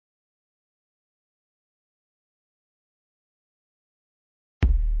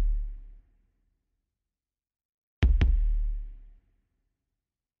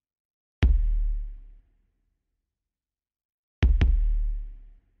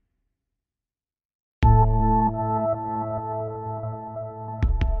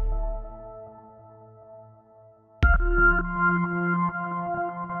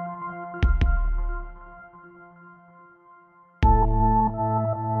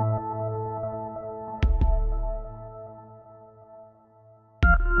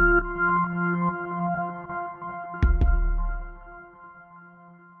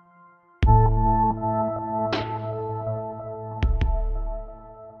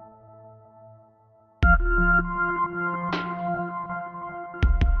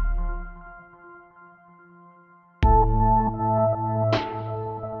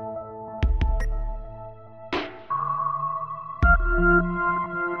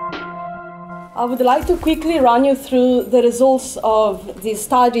I would like to quickly run you through the results of the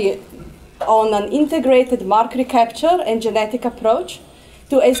study on an integrated mark recapture and genetic approach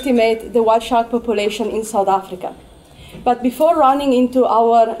to estimate the white shark population in South Africa. But before running into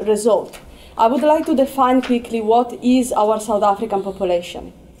our result, I would like to define quickly what is our South African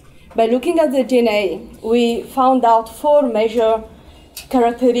population. By looking at the DNA, we found out 4 major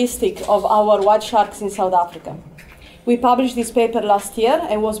characteristics of our white sharks in South Africa. We published this paper last year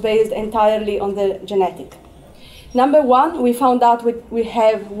and was based entirely on the genetic. Number 1, we found out we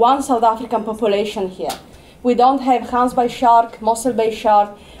have one South African population here. We don't have Hans-Bay shark, Mossel Bay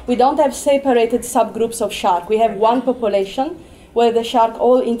shark. We don't have separated subgroups of shark. We have one population where the shark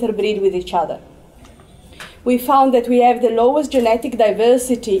all interbreed with each other. We found that we have the lowest genetic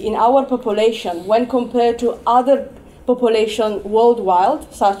diversity in our population when compared to other populations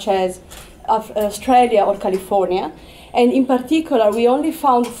worldwide, such as Australia or California. And in particular, we only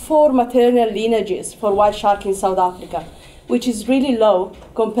found 4 maternal lineages for white shark in South Africa, which is really low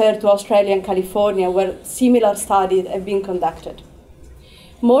compared to Australia and California, where similar studies have been conducted.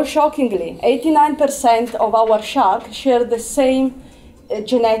 More shockingly, 89% of our sharks share the same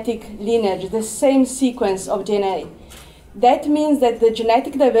genetic lineage, the same sequence of DNA. That means that the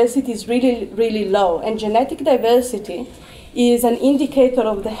genetic diversity is really, really low, and genetic diversity is an indicator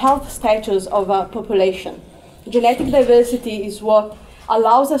of the health status of a population. Genetic diversity is what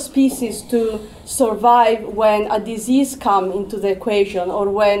allows a species to survive when a disease comes into the equation or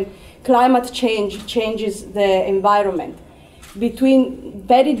when climate change changes the environment. Between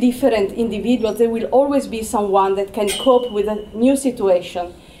very different individuals, there will always be someone that can cope with a new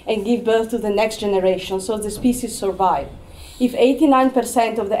situation and give birth to the next generation, so the species survive. If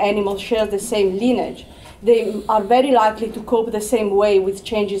 89% of the animals share the same lineage, they are very likely to cope the same way with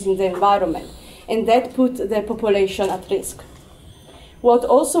changes in the environment, and that puts the population at risk. What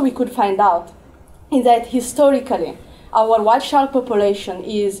also we could find out is that historically, our white shark population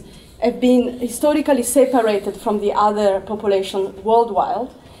have been historically separated from the other population worldwide,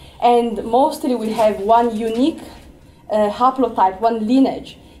 and mostly we have one unique haplotype, one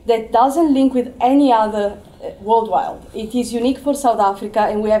lineage, that doesn't link with any other worldwide. It is unique for South Africa,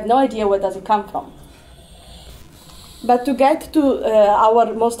 and we have no idea where does it come from. But to get to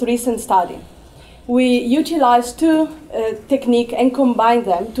our most recent study, we utilized 2 techniques and combined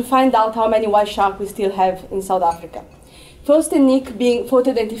them to find out how many white sharks we still have in South Africa. First technique being photo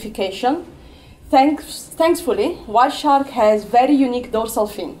identification. Thankfully, white shark has very unique dorsal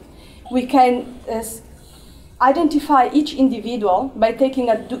fin. We can identify each individual by taking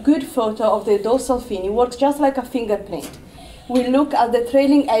a good photo of the dorsal fin. It works just like a fingerprint. We look at the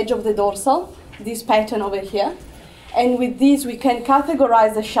trailing edge of the dorsal, this pattern over here, and with this we can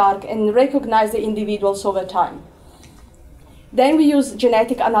categorize the shark and recognize the individuals over time. Then we use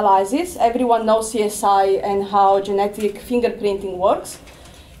genetic analysis. Everyone knows CSI and how genetic fingerprinting works.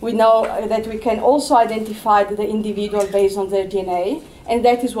 We know that we can also identify the individual based on their DNA, and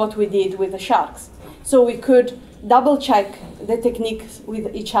that is what we did with the sharks. So we could double check the techniques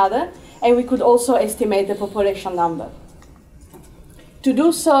with each other, and we could also estimate the population number. To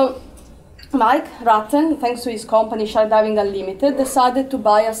do so, Mike Rutten, thanks to his company Shark Diving Unlimited, decided to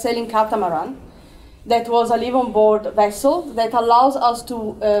buy a sailing catamaran that was a live-on-board vessel that allows us to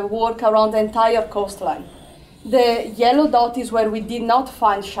work around the entire coastline. The yellow dot is where we did not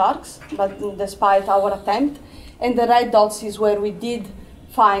find sharks, but despite our attempt, and the red dots is where we did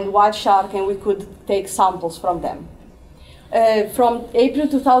find white shark and we could take samples from them. From April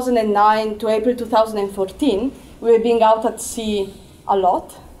 2009 to April 2014, we were being out at sea a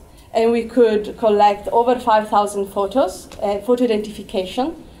lot, and we could collect over 5,000 photos, photo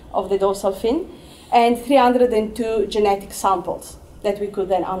identification of the dorsal fin, and 302 genetic samples that we could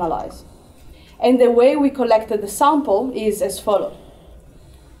then analyze. And the way we collected the sample is as follows.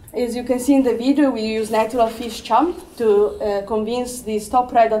 As you can see in the video, we use natural fish charm to convince the top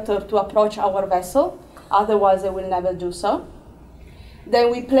predator to approach our vessel, otherwise they will never do so.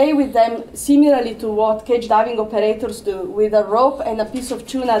 Then we play with them similarly to what cage diving operators do, with a rope and a piece of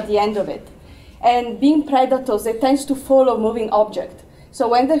tuna at the end of it. And being predators, they tend to follow moving objects. So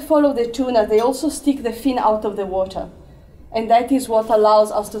when they follow the tuna, they also stick the fin out of the water. And that is what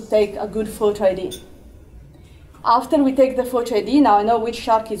allows us to take a good photo ID. After we take the photo ID, now I know which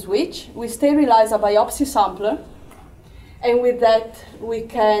shark is which, we sterilize a biopsy sampler, and with that we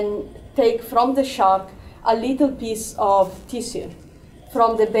can take from the shark a little piece of tissue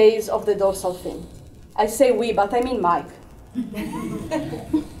from the base of the dorsal fin. I say we, but I mean Mike.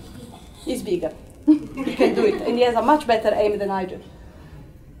 He's bigger. He can do it, and he has a much better aim than I do.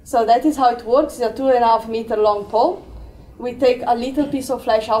 So that is how it works. It's a 2.5 meter long pole. We take a little piece of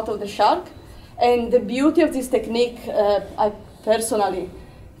flesh out of the shark, And the beauty of this technique, I personally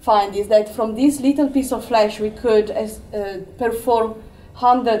find, is that from this little piece of flesh, we could perform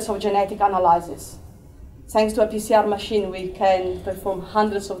hundreds of genetic analyses. Thanks to a PCR machine, we can perform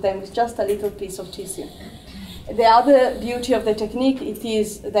hundreds of them with just a little piece of tissue. The other beauty of the technique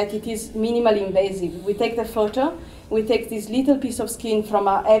is that it is minimally invasive. We take the photo, we take this little piece of skin from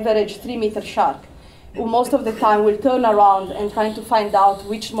an average 3-meter shark, who most of the time will turn around and try to find out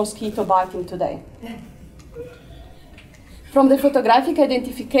which mosquito bite him today. From the photographic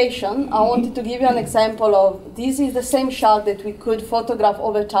identification, I wanted to give you an example of this is the same shark that we could photograph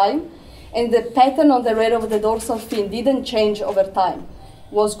over time, and the pattern on the rear of the dorsal fin didn't change over time,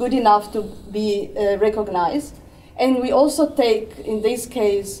 was good enough to be recognized. And we also take, in this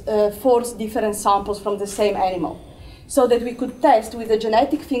case, 4 different samples from the same animal, so that we could test with the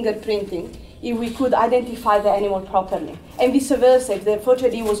genetic fingerprinting if we could identify the animal properly, and vice versa, if the photo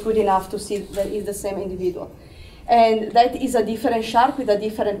ID was good enough to see that it's the same individual. And that is a different shark with a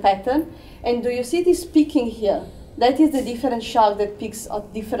different pattern. And do you see this picking here? That is the different shark that picks a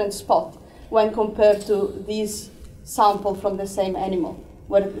different spot when compared to this sample from the same animal,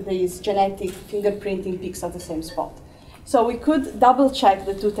 where this genetic fingerprinting picks at the same spot. So we could double check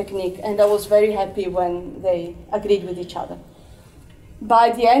the two techniques, and I was very happy when they agreed with each other.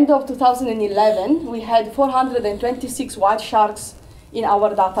 By the end of 2011, we had 426 white sharks in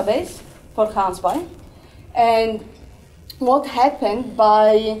our database for Hansby. And what happened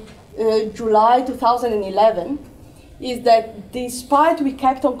by July 2011 is that despite we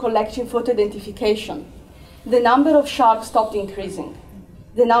kept on collecting photo identification, the number of sharks stopped increasing,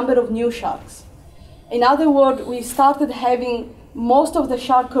 the number of new sharks. In other words, we started having most of the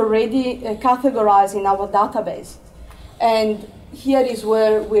shark already categorized in our database. And here is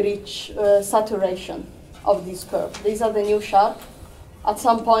where we reach saturation of this curve. These are the new shark. At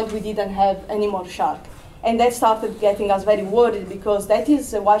some point, we didn't have any more shark. And that started getting us very worried, because that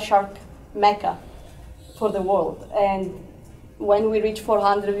is a white shark mecca for the world. And when we reached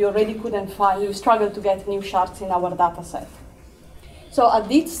 400, we already couldn't find, we struggled to get new sharks in our data set. So at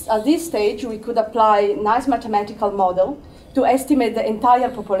this stage, we could apply a nice mathematical model to estimate the entire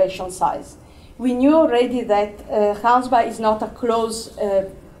population size. We knew already that Hansby is not a closed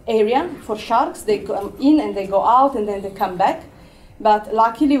area for sharks. They come in and they go out and then they come back. But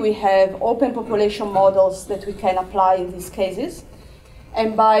luckily, we have open population models that we can apply in these cases.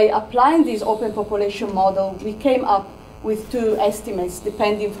 And by applying this open population model, we came up with 2 estimates,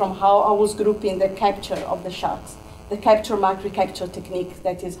 depending from how I was grouping the capture of the sharks. The capture mark recapture technique,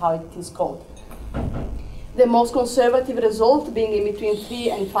 that is how it is called. The most conservative result being in between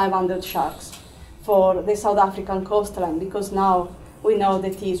 300 and 500 sharks for the South African coastline, because now we know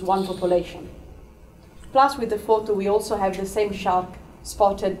that it is one population. Plus, with the photo, we also have the same shark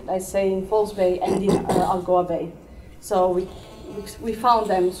spotted, let's say, in False Bay and in Algoa Bay. So we found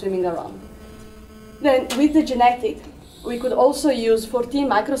them swimming around. Then, with the genetic, we could also use 14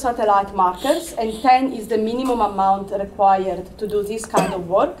 microsatellite markers, and 10 is the minimum amount required to do this kind of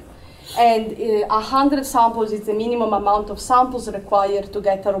work. And 100 samples is the minimum amount of samples required to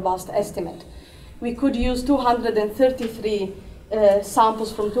get a robust estimate. We could use 233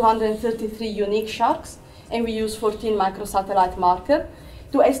 samples from 233 unique sharks, and we use 14 microsatellite marker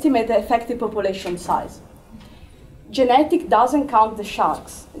to estimate the effective population size. Genetic doesn't count the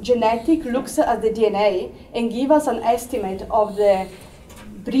sharks. Genetic looks at the DNA and gives us an estimate of the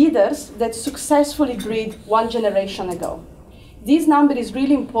breeders that successfully breed 1 generation ago. This number is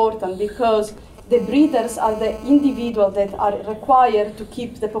really important because the breeders are the individuals that are required to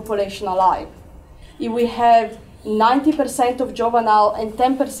keep the population alive. If we have 90% of juvenile and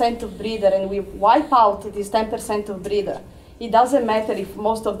 10% of breeder, and we wipe out this 10% of breeder, it doesn't matter if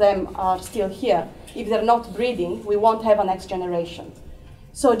most of them are still here. If they're not breeding, we won't have a next generation.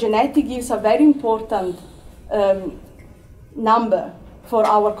 So genetic gives a very important number for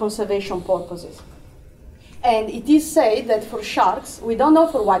our conservation purposes. And it is said that for sharks, we don't know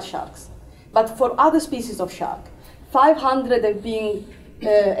for white sharks, but for other species of shark, 500 have been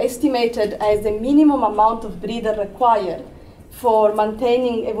estimated as the minimum amount of breeder required for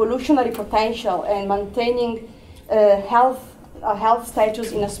maintaining evolutionary potential and maintaining health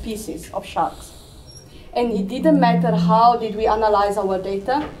status in a species of sharks. And it didn't matter how did we analyze our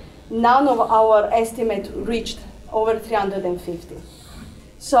data, none of our estimates reached over 350.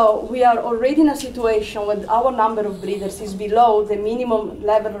 So we are already in a situation where our number of breeders is below the minimum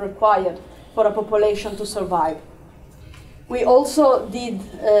level required for a population to survive. We also did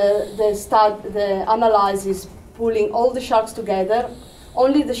the analysis pulling all the sharks together,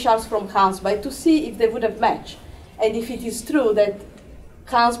 only the sharks from Hansby, to see if they would have matched. And if it is true that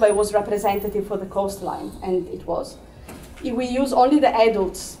Carlsberg was representative for the coastline, and it was. If we use only the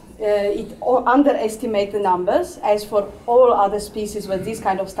adults, it underestimates the numbers, as for all other species where this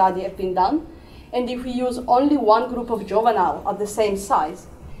kind of study have been done. And if we use only one group of juvenile at the same size,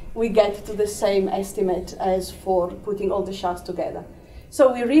 we get to the same estimate as for putting all the sharks together.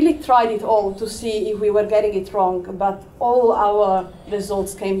 So we really tried it all to see if we were getting it wrong, but all our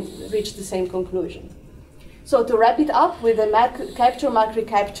results reached the same conclusion. So to wrap it up, with the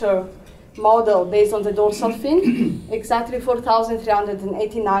mark-recapture model based on the dorsal fin, exactly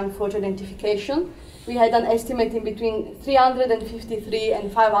 4,389 for identification, we had an estimate in between 353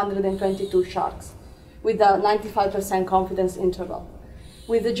 and 522 sharks, with a 95% confidence interval.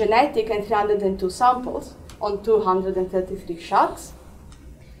 With the genetic and 302 samples on 233 sharks,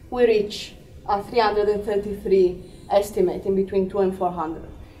 we reach a 333 estimate in between 2 and 400.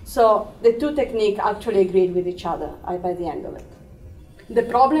 So the two techniques actually agreed with each other by the end of it. The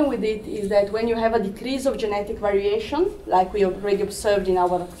problem with it is that when you have a decrease of genetic variation, like we already observed in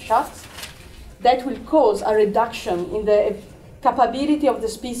our sharks, that will cause a reduction in the capability of the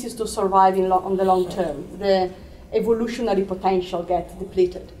species to survive on the long term. The evolutionary potential gets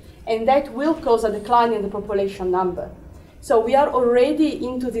depleted. And that will cause a decline in the population number. So we are already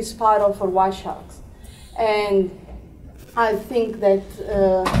into this spiral for white sharks. And I think that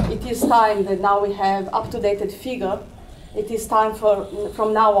it is time that now we have up-to-date figure. It is time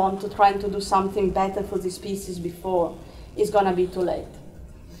from now on to try to do something better for the species before it's going to be too late.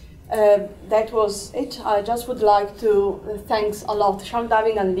 That was it. I just would like to thank a lot Shark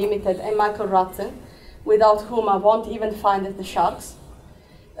Diving Unlimited and Michael Rutten, without whom I won't even find the sharks.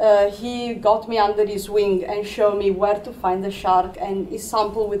 He got me under his wing and showed me where to find the shark, and he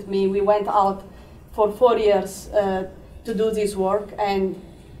sampled with me. We went out for 4 years to do this work, and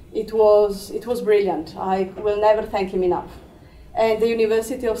it was brilliant. I will never thank him enough. And the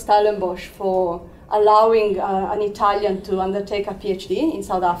University of Stellenbosch for allowing an Italian to undertake a PhD in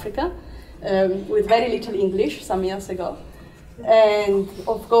South Africa with very little English some years ago. And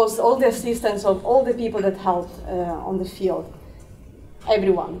of course, all the assistance of all the people that helped on the field.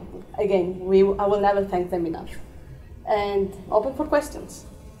 Everyone. Again, I will never thank them enough. And open for questions.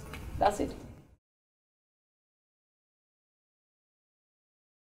 That's it.